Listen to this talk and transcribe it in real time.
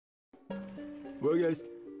Well guys,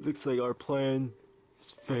 looks like our plan has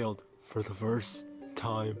failed for the first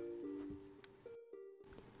time.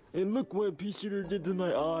 And look what pea shooter did to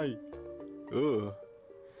my eye. Ugh.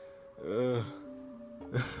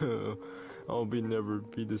 I'll never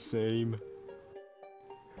be the same.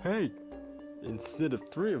 Hey, instead of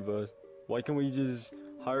 3 of us, why can't we just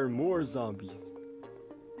hire more zombies?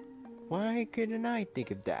 Why couldn't I think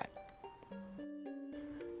of that?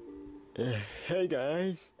 Hey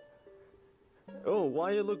guys. Oh,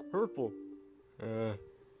 why it look purple? I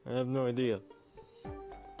have no idea.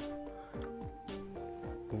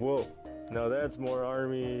 Whoa, now that's more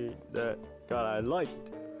army that God I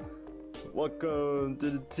liked. Welcome to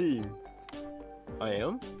the team. I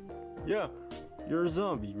am? Yeah, you're a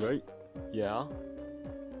zombie, right? Yeah.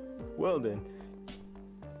 Well then,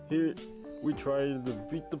 here we try to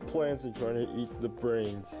beat the plants and try to eat the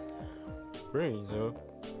brains. Brains, huh?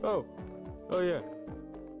 Oh yeah.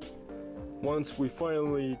 Once we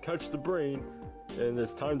finally catch the brain, and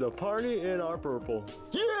it's time to party in our purple.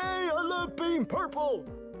 Yay! I love being purple!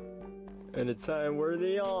 And it's time where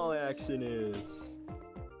the all action is.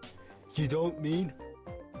 You don't mean?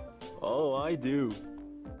 Oh, I do.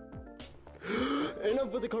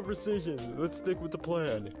 Enough of the conversation. Let's stick with the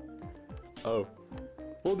plan. Oh,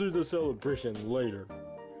 we'll do the celebration later.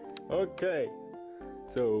 Okay.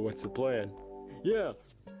 So what's the plan? Yeah,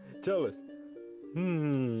 tell us.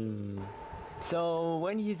 So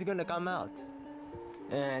when he's gonna come out?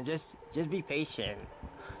 Just be patient.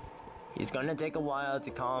 He's gonna take a while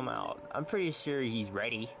to calm out. I'm pretty sure he's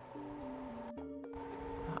ready.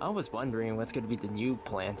 I was wondering what's gonna be the new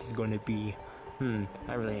plant is gonna be. I'm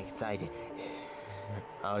really excited.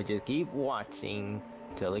 I'll just keep watching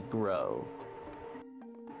till it grow.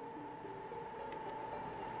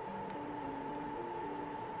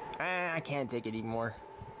 I can't take it anymore.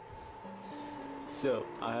 So,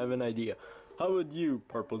 I have an idea. How about you,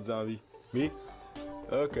 purple zombie? Me?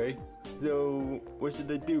 Okay. So, what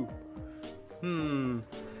should I do?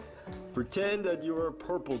 Pretend that you're a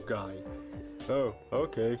purple guy. Oh,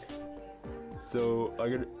 okay. So,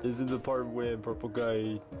 is it the part when purple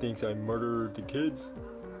guy thinks I murdered the kids?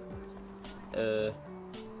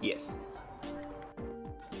 Yes.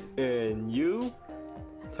 And you?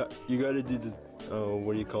 You gotta do this,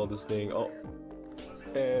 what do you call this thing? Oh.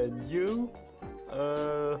 And you?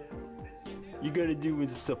 You gotta do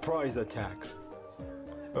with a surprise attack.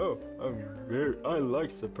 Oh, I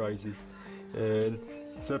like surprises. And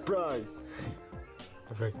surprise!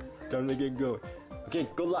 Alright, time to get going. Okay,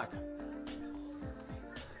 good luck!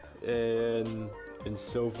 And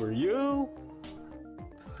so for you,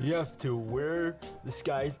 you have to wear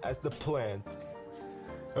disguise as the plant.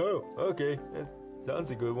 Oh, okay, that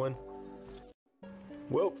sounds a good one.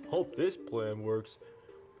 Well, hope this plan works.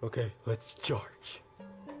 Okay, let's charge.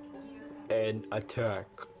 And attack.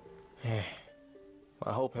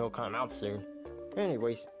 I hope he'll come out soon.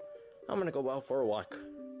 Anyways, I'm gonna go out for a walk.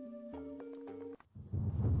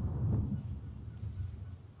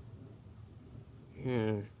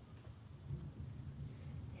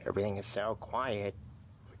 Everything is so quiet,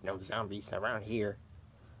 with no zombies around here.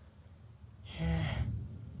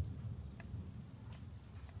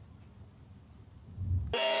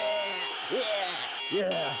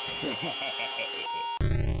 Yeah.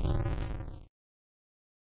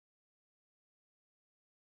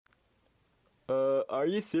 Are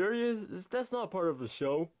you serious? That's not part of the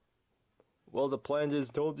show. Well, the plan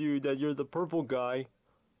just told you that you're the purple guy.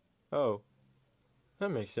 Oh, that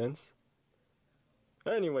makes sense.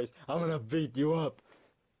 Anyways, I'm gonna beat you up.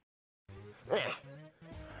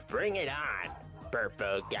 Bring it on,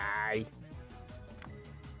 purple guy.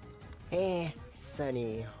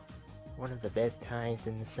 Sunny. One of the best times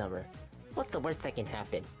in the summer. What's the worst that can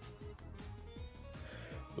happen?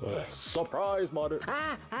 Surprise, mother!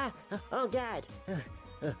 Oh God!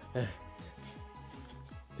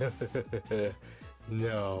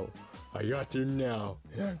 No, I got you now,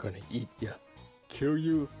 and I'm gonna eat you, kill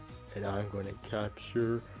you, and I'm gonna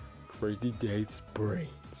capture Crazy Dave's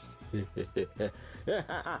brains.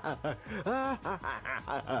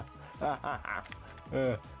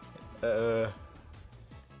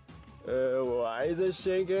 Why is it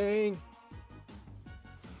shaking?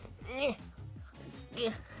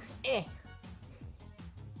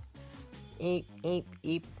 Eep, eep,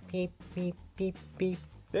 eep, beep, beep, beep, beep.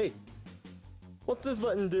 Hey, what's this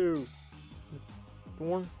button do?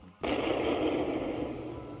 One.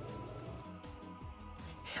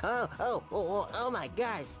 Oh my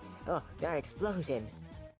gosh! Oh, that explosion!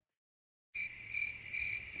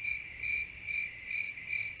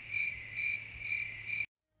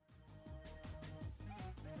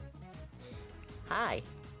 Hi.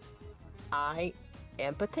 I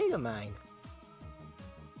am Potato Mine.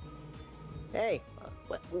 Hey,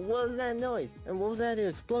 what was that noise? And what was that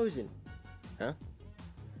explosion? Huh?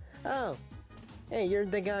 Oh, hey, you're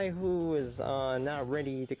the guy who is not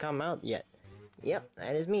ready to come out yet. Yep,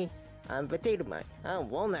 that is me. I'm Potato Mine. I'm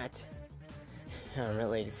Walnut. I'm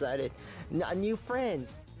really excited. New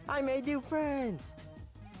friends. I made new friends.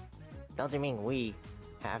 Don't you mean we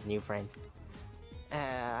have new friends?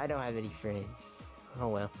 I don't have any friends. Oh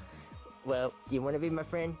well. Well, do you want to be my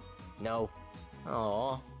friend? No.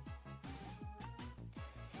 Aww.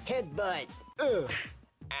 Headbutt. Ugh.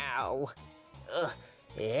 Ow. Ugh.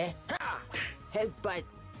 Yeah. Ha! Headbutt.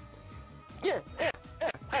 Yeah.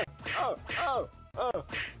 Oh. Oh. Oh.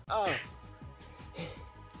 Oh.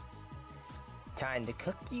 Time to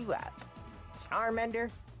cook you up. Charmander.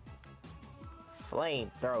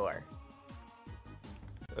 Flamethrower.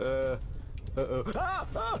 Uh-oh.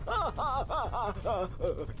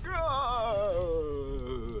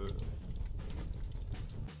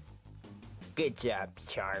 Good job,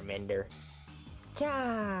 Charmander.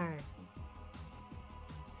 Char.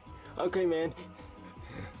 Okay, man.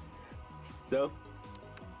 So,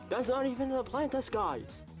 that's not even a plant, that's guy.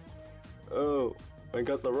 Oh, I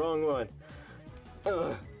got the wrong one.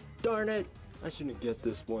 Darn it. I shouldn't get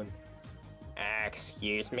this one.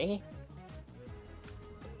 Excuse me?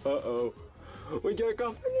 Uh-oh. We got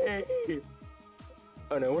company.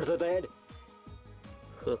 Oh no, where's that head?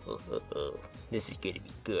 This is gonna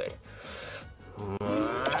be good.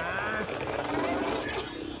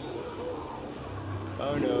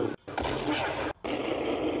 Oh no.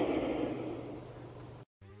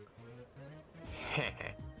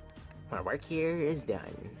 My work here is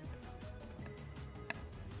done.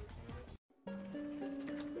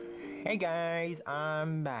 Hey guys,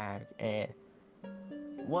 I'm back and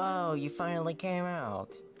whoa, you finally came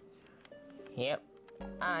out. Yep,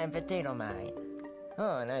 I'm Potato Mine.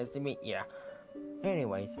 Oh, nice to meet ya.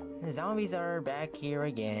 Anyways, the zombies are back here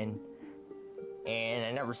again. And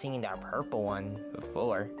I never seen that purple one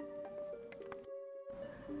before.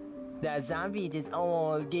 That zombie just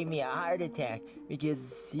almost gave me a heart attack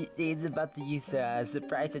because he's about to use a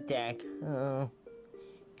surprise attack.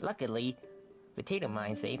 Luckily, Potato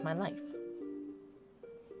Mine saved my life.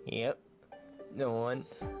 Yep. No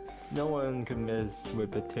one can mess with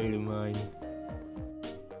Potato Mine.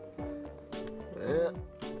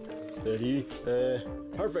 Steady.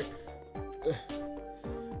 Perfect.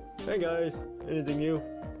 Hey guys, anything new?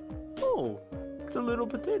 Oh, it's a little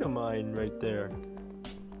Potato Mine right there.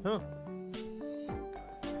 Huh.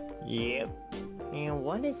 Yep. And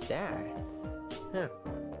what is that? Huh.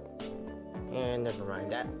 And never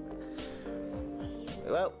mind that.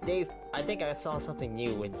 Well, Dave, I think I saw something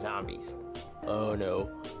new with zombies. Oh no.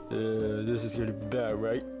 This is gonna be bad,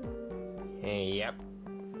 right? Yep.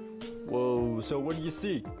 Whoa, so what do you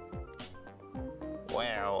see?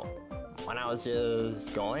 Well, when I was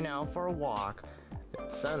just going out for a walk,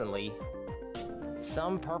 suddenly,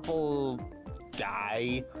 some purple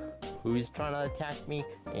guy who's trying to attack me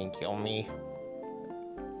and kill me.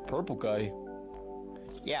 Purple guy?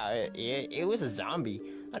 Yeah, it was a zombie.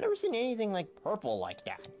 I've never seen anything like purple like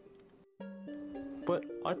that. But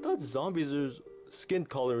I thought zombies' skin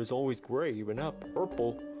color is always gray, but not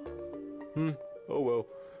purple. Oh well.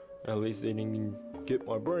 At least they didn't get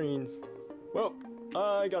my brains. Well,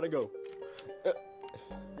 I gotta go.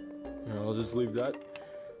 I'll just leave that.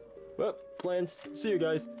 Well, plans. See you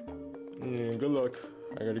guys. Good luck.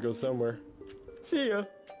 I gotta go somewhere. See ya.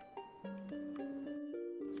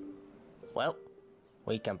 Well,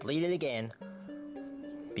 we completed again.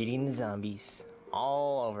 Beating the zombies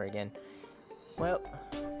all over again. Well,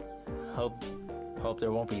 hope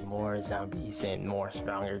there won't be more zombies and more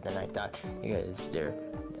stronger than I thought, because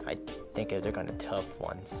I think they're kind of tough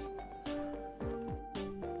ones.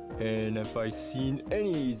 And if I seen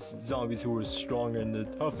any zombies who are strong and the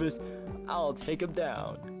toughest, I'll take them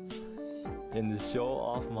down. And to show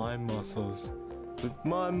off my muscles with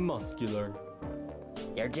my muscular.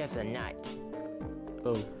 You're just a nut.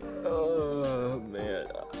 Oh man,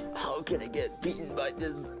 how can I get beaten by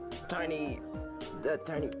that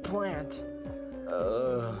tiny plant?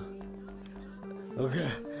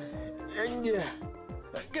 Okay.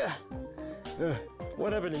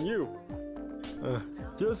 What happened to you?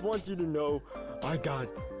 Just want you to know, I got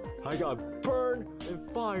burned in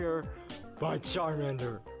fire by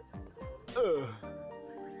Charmander.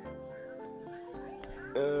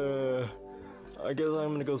 I guess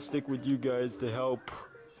I'm gonna go stick with you guys to help.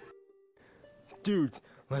 Dude,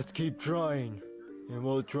 let's keep trying. And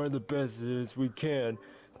we'll try the best as we can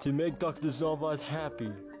to make Dr. Zombies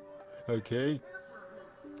happy. Okay?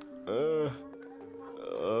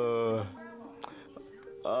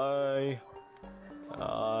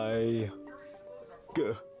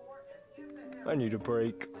 I need a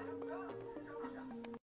break.